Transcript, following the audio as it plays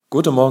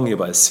Guten Morgen hier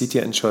bei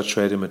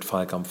CTNchurchradio mit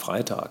Falk am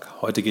Freitag.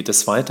 Heute geht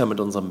es weiter mit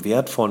unserem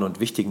wertvollen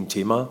und wichtigen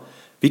Thema: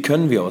 Wie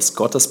können wir aus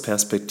Gottes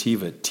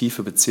Perspektive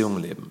tiefe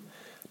Beziehungen leben?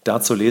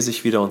 Dazu lese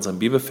ich wieder unseren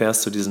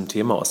Bibelvers zu diesem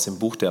Thema aus dem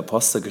Buch der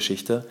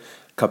Apostelgeschichte,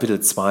 Kapitel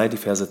 2, die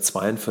Verse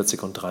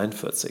 42 und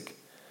 43.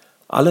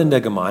 Alle in der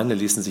Gemeinde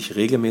ließen sich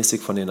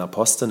regelmäßig von den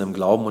Aposteln im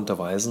Glauben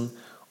unterweisen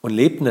und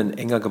lebten in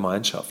enger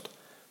Gemeinschaft,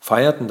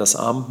 feierten das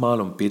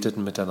Abendmahl und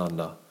beteten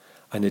miteinander.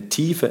 Eine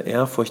tiefe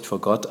Ehrfurcht vor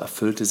Gott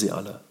erfüllte sie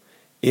alle.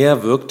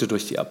 Er wirkte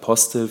durch die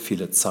Apostel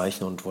viele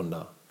Zeichen und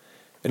Wunder.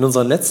 In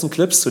unseren letzten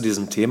Clips zu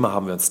diesem Thema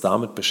haben wir uns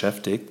damit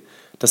beschäftigt,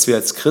 dass wir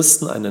als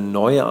Christen eine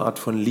neue Art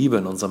von Liebe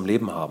in unserem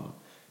Leben haben,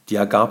 die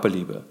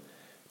Agape-Liebe.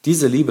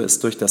 Diese Liebe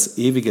ist durch das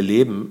ewige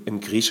Leben,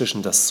 im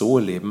Griechischen das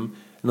Zoe-Leben,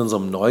 in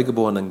unserem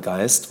neugeborenen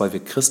Geist, weil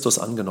wir Christus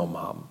angenommen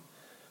haben.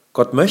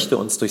 Gott möchte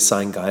uns durch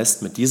seinen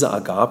Geist mit dieser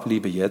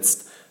Agape-Liebe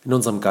jetzt in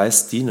unserem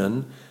Geist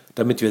dienen,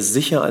 damit wir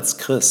sicher als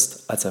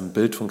Christ, als ein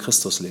Bild von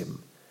Christus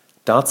leben.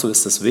 Dazu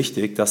ist es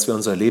wichtig, dass wir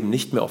unser Leben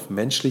nicht mehr auf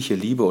menschliche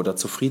Liebe oder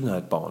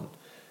Zufriedenheit bauen.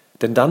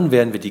 Denn dann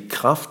werden wir die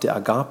Kraft der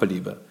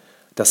Agape-Liebe,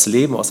 das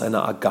Leben aus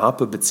einer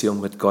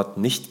Agape-Beziehung mit Gott,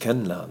 nicht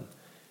kennenlernen.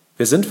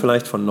 Wir sind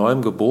vielleicht von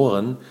neuem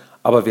geboren,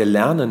 aber wir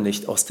lernen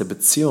nicht aus der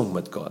Beziehung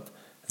mit Gott,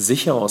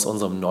 sicher aus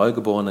unserem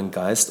neugeborenen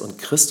Geist und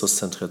Christus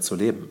zentriert zu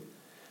leben.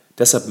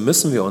 Deshalb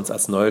müssen wir uns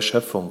als neue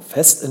Schöpfung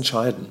fest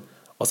entscheiden,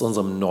 aus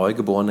unserem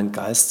neugeborenen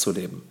Geist zu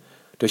leben,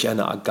 durch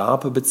eine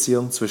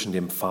Agape-Beziehung zwischen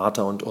dem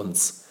Vater und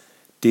uns.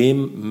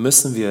 Dem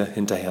müssen wir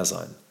hinterher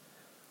sein.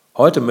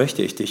 Heute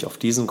möchte ich dich auf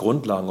diesen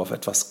Grundlagen auf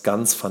etwas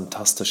ganz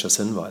Fantastisches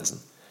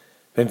hinweisen.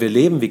 Wenn wir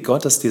leben, wie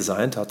Gott es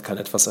designt hat, kann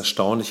etwas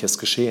Erstaunliches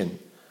geschehen.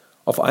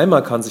 Auf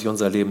einmal kann sich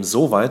unser Leben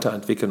so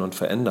weiterentwickeln und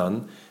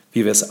verändern,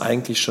 wie wir es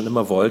eigentlich schon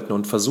immer wollten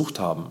und versucht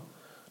haben,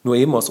 nur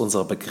eben aus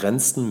unserer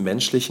begrenzten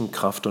menschlichen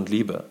Kraft und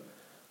Liebe.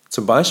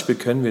 Zum Beispiel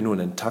können wir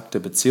nun intakte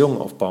Beziehungen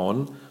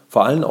aufbauen,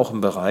 vor allem auch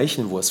in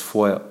Bereichen, wo es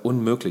vorher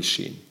unmöglich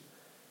schien.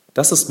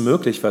 Das ist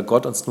möglich, weil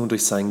Gott uns nun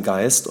durch seinen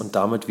Geist und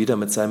damit wieder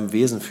mit seinem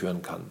Wesen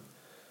führen kann.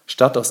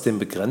 Statt aus dem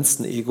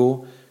begrenzten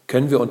Ego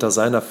können wir unter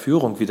seiner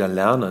Führung wieder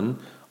lernen,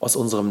 aus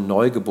unserem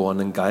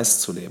neugeborenen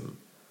Geist zu leben.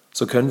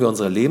 So können wir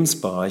unsere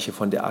Lebensbereiche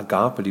von der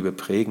Agape-Liebe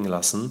prägen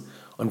lassen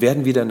und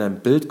werden wieder in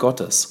ein Bild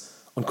Gottes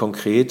und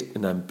konkret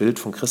in ein Bild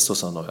von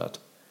Christus erneuert.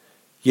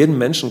 Jedem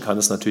Menschen kann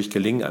es natürlich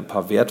gelingen, ein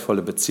paar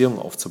wertvolle Beziehungen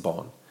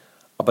aufzubauen.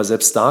 Aber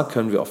selbst da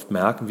können wir oft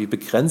merken, wie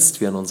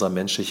begrenzt wir in unserer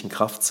menschlichen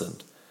Kraft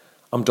sind.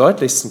 Am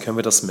deutlichsten können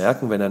wir das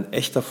merken, wenn ein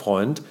echter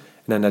Freund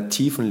in einer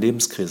tiefen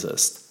Lebenskrise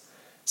ist.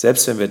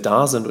 Selbst wenn wir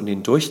da sind und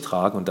ihn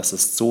durchtragen, und das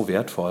ist so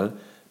wertvoll,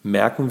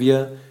 merken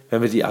wir,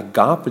 wenn wir die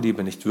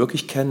Agape-Liebe nicht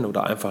wirklich kennen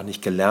oder einfach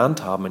nicht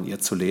gelernt haben, in ihr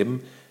zu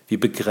leben, wie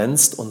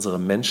begrenzt unsere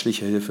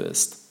menschliche Hilfe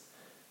ist.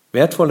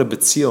 Wertvolle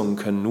Beziehungen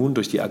können nun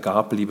durch die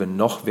Agape-Liebe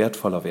noch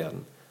wertvoller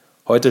werden.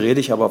 Heute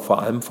rede ich aber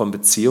vor allem von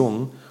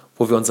Beziehungen,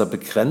 wo wir unser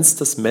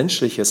begrenztes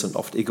menschliches und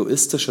oft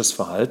egoistisches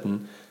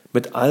Verhalten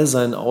mit all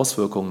seinen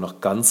Auswirkungen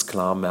noch ganz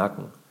klar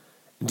merken.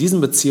 In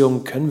diesen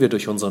Beziehungen können wir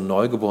durch unseren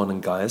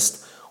neugeborenen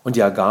Geist und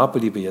die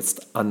Agape-Liebe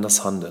jetzt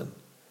anders handeln.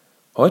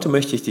 Heute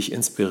möchte ich dich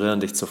inspirieren,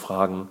 dich zu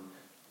fragen: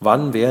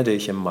 Wann werde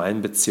ich in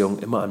meinen Beziehungen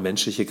immer an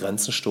menschliche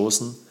Grenzen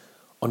stoßen?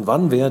 Und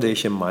wann werde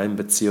ich in meinen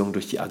Beziehungen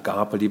durch die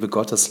Agape-Liebe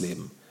Gottes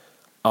leben?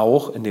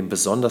 Auch in den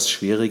besonders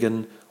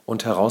schwierigen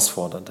und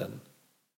herausfordernden.